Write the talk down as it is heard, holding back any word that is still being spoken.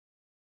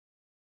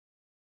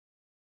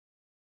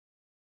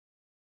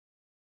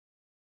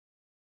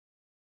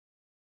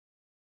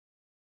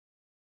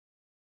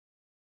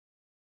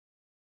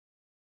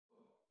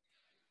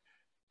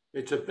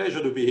It's a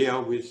pleasure to be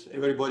here with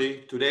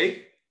everybody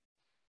today.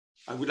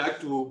 I would like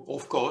to,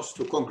 of course,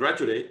 to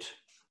congratulate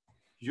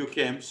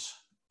EuChemS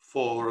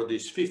for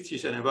this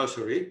 50th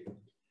anniversary.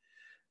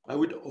 I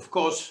would, of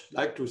course,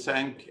 like to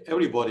thank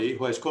everybody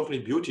who has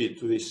contributed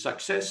to this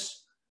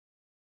success,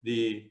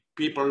 the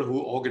people who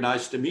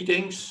organized the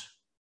meetings,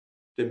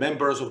 the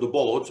members of the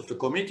boards of the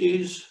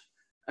committees,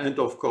 and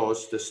of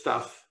course, the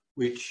staff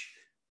which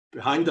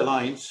behind the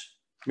lines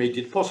made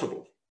it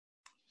possible.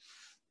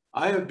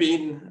 I have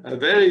been a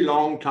very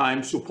long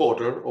time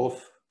supporter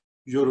of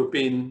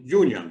European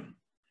Union,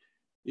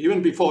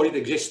 even before it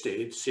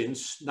existed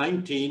since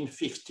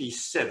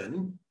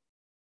 1957,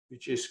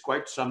 which is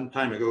quite some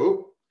time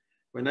ago.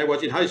 When I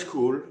was in high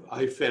school,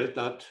 I felt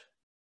that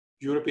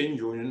European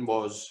Union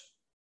was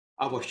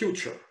our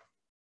future.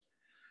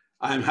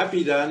 I'm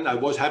happy then, I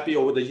was happy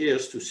over the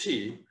years to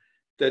see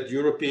that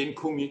European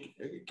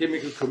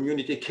chemical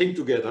community came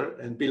together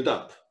and built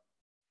up.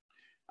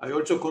 I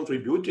also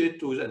contributed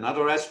to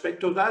another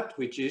aspect of that,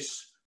 which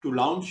is to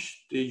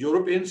launch the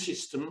European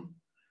system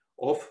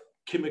of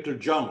chemical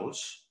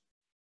journals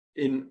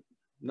in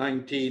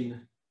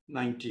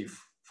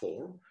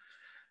 1994,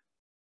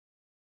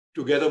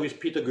 together with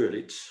Peter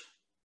Görlitz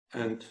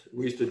and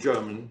with the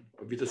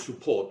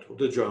support of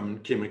the German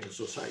Chemical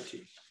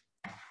Society.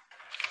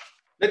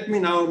 Let me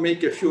now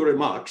make a few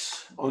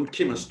remarks on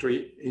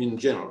chemistry in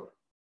general.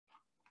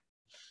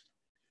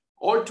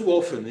 All too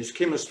often is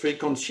chemistry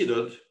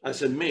considered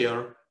as a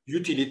mere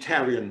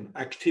utilitarian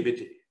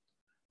activity,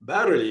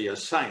 barely a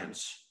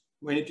science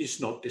when it is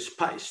not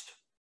despised.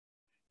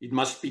 It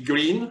must be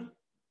green,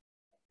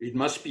 it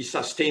must be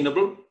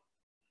sustainable,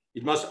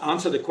 it must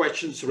answer the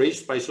questions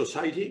raised by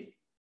society,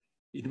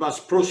 it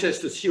must process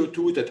the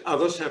CO2 that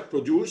others have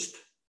produced,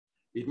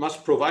 it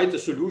must provide the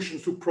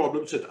solutions to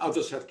problems that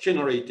others have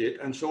generated,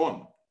 and so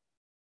on.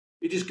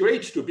 It is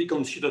great to be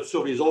considered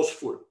so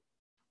resourceful.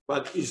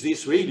 But is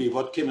this really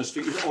what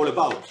chemistry is all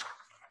about?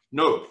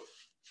 No.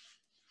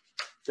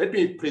 Let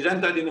me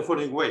present that in the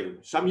following way.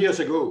 Some years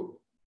ago,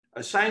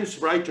 a science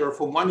writer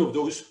from one of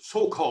those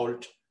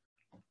so-called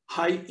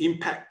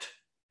high-impact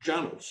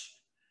journals,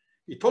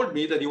 he told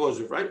me that he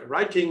was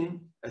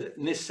writing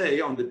an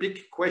essay on the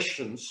big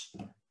questions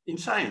in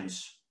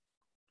science,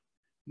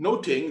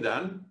 noting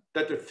then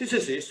that the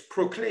physicists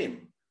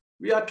proclaim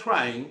we are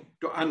trying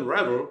to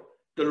unravel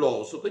the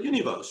laws of the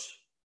universe.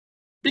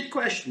 Big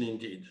question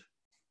indeed.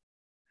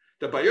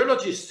 The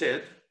biologist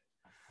said,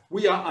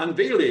 we are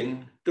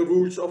unveiling the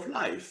rules of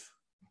life.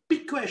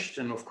 Big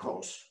question, of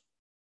course.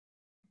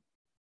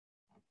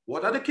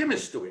 What are the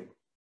chemists doing?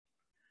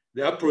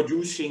 They are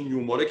producing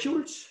new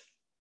molecules.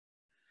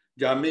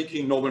 They are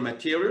making novel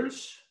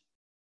materials,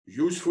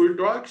 useful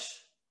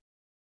drugs.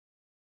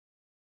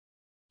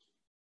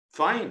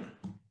 Fine.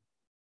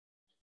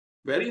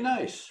 Very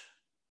nice.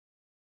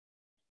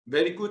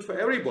 Very good for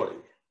everybody.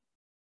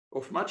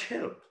 Of much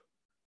help.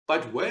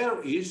 But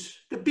where is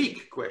the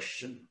big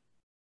question?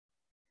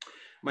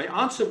 My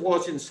answer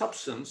was in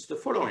substance the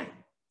following.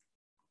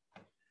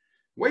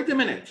 Wait a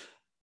minute.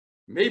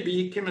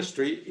 Maybe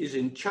chemistry is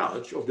in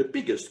charge of the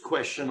biggest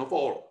question of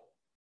all.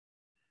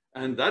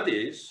 And that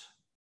is,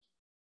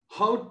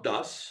 how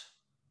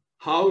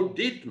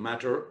did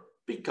matter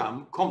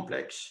become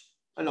complex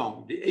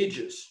along the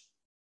ages?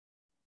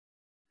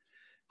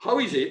 How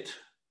is it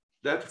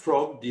that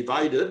from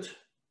divided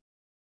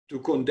to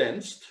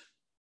condensed,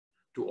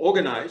 to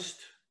organized,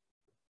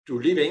 to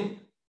living,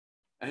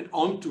 and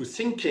on to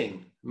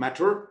thinking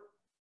matter,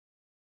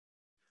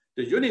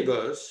 the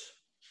universe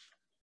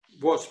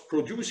was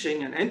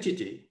producing an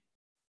entity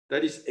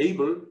that is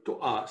able to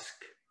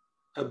ask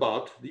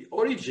about the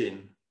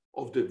origin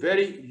of the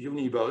very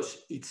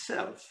universe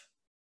itself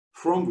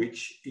from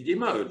which it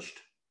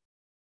emerged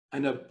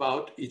and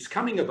about its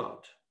coming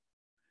about.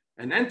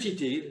 An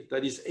entity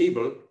that is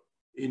able,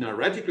 in a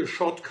radical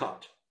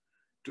shortcut,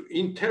 to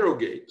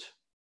interrogate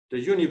the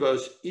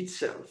universe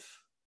itself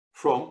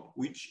from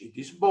which it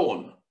is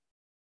born.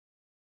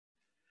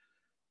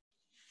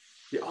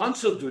 The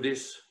answer to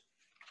this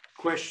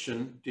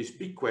question, this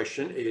big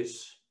question,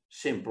 is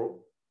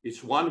simple.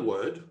 It's one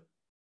word.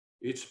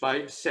 It's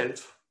by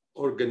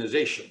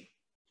self-organization.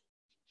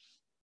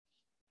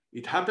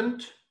 It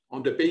happened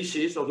on the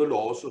basis of the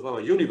laws of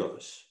our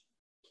universe.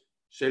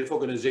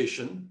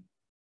 Self-organization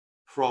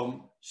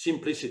from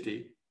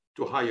simplicity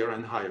to higher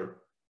and higher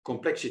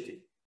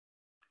complexity.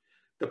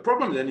 The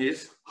problem then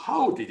is,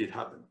 how did it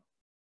happen?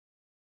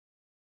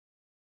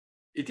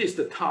 It is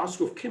the task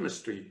of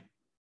chemistry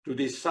to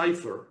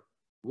decipher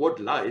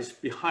what lies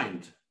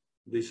behind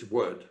this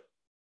word.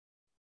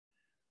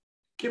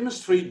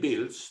 Chemistry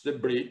builds the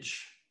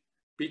bridge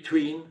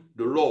between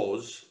the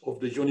laws of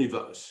the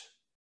universe,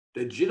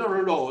 the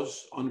general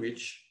laws on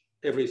which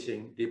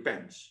everything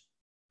depends.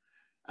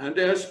 And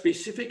there are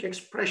specific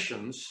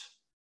expressions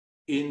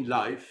in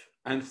life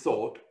and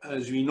thought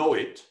as we know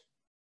it,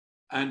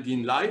 and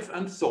in life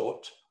and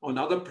thought on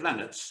other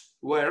planets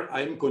where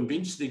I'm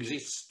convinced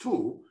exists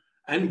too,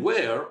 and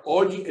where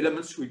all the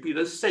elements will be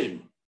the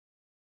same,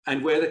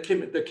 and where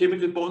the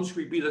chemical bonds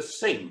will be the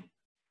same,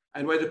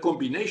 and where the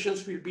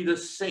combinations will be the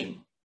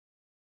same.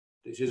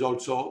 This is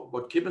also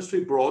what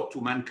chemistry brought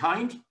to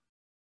mankind,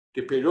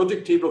 the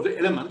periodic table of the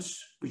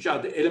elements, which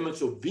are the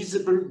elements of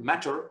visible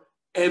matter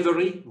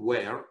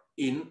everywhere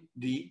in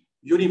the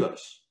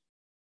universe.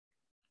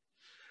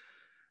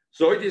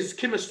 So it is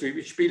chemistry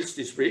which builds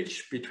this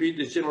bridge between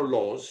the general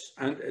laws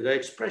and their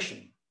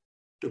expression.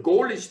 The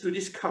goal is to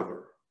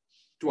discover,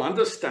 to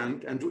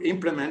understand, and to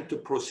implement the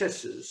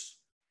processes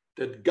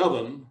that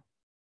govern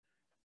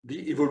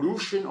the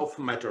evolution of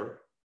matter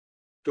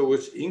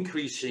towards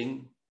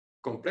increasing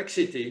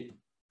complexity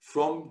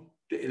from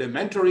the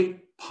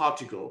elementary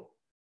particle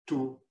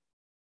to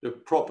the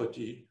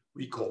property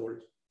we call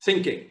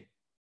thinking.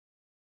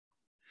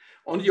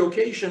 On the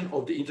occasion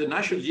of the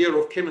International Year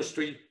of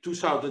Chemistry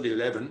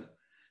 2011,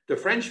 the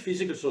French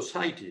Physical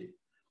Society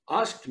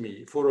asked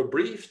me for a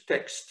brief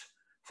text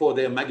for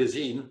their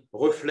magazine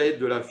Reflet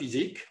de la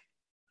Physique,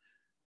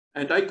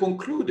 and I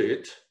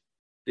concluded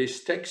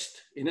this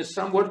text in a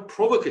somewhat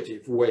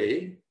provocative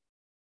way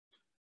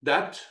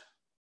that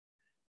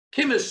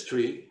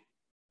chemistry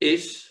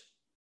is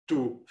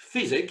to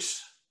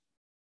physics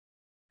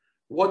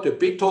what a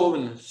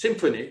Beethoven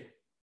symphony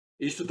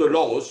is to the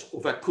laws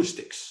of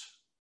acoustics.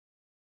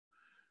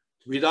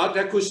 Without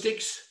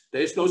acoustics,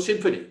 there is no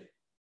symphony,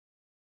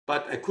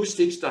 but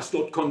acoustics does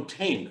not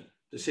contain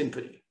the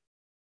symphony.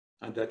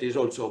 And that is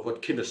also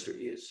what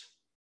chemistry is.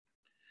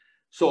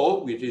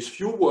 So with these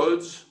few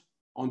words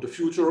on the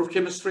future of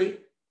chemistry,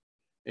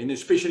 and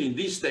especially in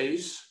these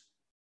days,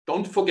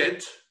 don't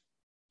forget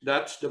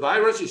that the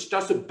virus is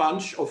just a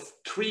bunch of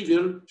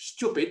trivial,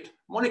 stupid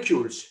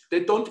molecules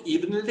that don't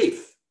even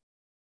live.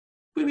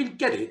 We will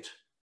get it.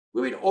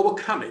 We will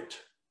overcome it,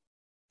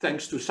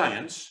 thanks to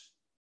science,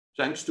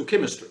 thanks to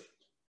chemistry.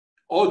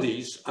 All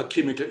these are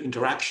chemical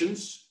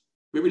interactions.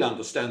 We will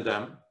understand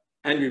them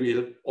and we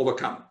will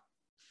overcome.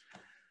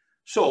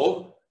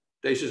 So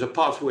this is a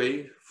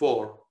pathway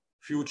for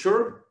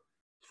future,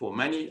 for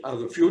many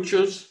other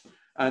futures.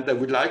 And I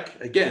would like,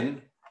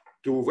 again,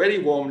 to very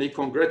warmly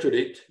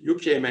congratulate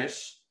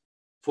EuChemS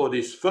for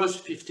this first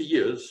 50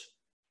 years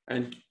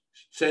and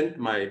send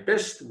my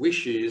best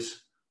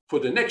wishes for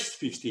the next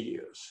 50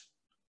 years.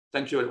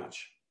 Thank you very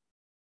much.